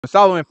When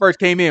Solomon first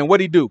came in, what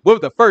did he do? What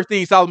was the first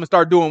thing Solomon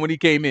started doing when he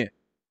came in?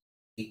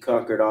 He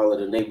conquered all of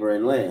the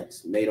neighboring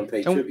lands, made them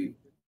pay tribute.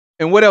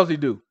 And what else did he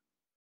do?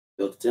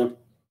 Built the temple.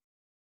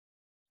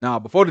 Nah,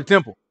 before the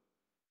temple.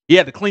 He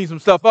had to clean some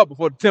stuff up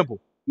before the temple.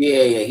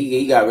 Yeah.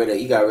 He got rid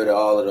of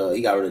all of the.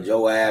 He got rid of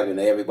Joab and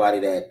everybody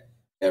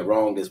that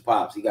wronged his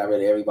pops. He got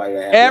rid of everybody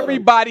that had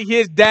everybody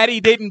his daddy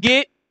didn't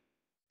get.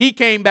 He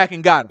came back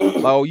and got him.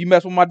 Like, oh, you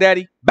mess with my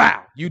daddy?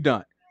 Bow, you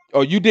done.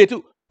 Oh, you did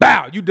too?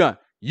 Bow, you done.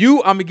 I'm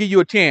gonna give you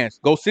a chance.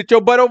 Go sit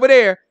your butt over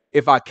there.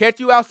 If I catch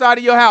you outside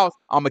of your house,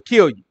 I'm gonna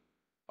kill you.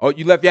 Oh,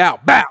 you left your house.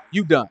 Bow,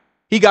 you done.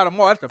 He got them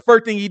all. That's the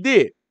first thing he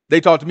did. They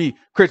talked to me.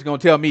 Chris gonna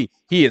tell me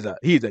he's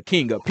a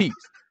king of peace.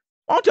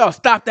 Why don't y'all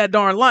stop that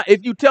darn line?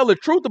 If you tell the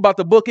truth about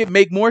the book, it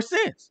make more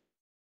sense.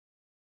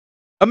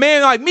 A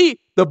man like me,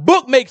 the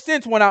book makes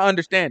sense when I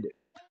understand it.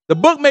 The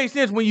book makes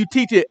sense when you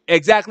teach it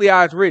exactly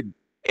how it's written.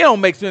 It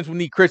don't make sense when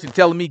these Christians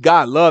telling me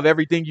God love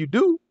everything you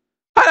do.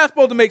 How that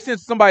supposed to make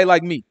sense to somebody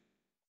like me?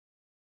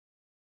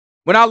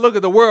 When I look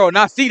at the world and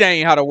I see that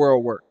ain't how the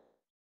world works.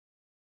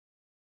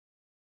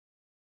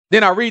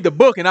 Then I read the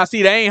book and I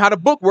see that ain't how the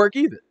book work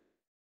either.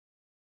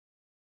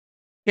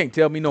 Can't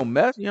tell me no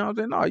mess. You know what I'm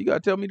saying? No, you got to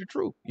tell me the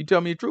truth. You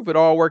tell me the truth, it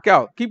all work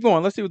out. Keep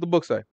going. Let's see what the book say.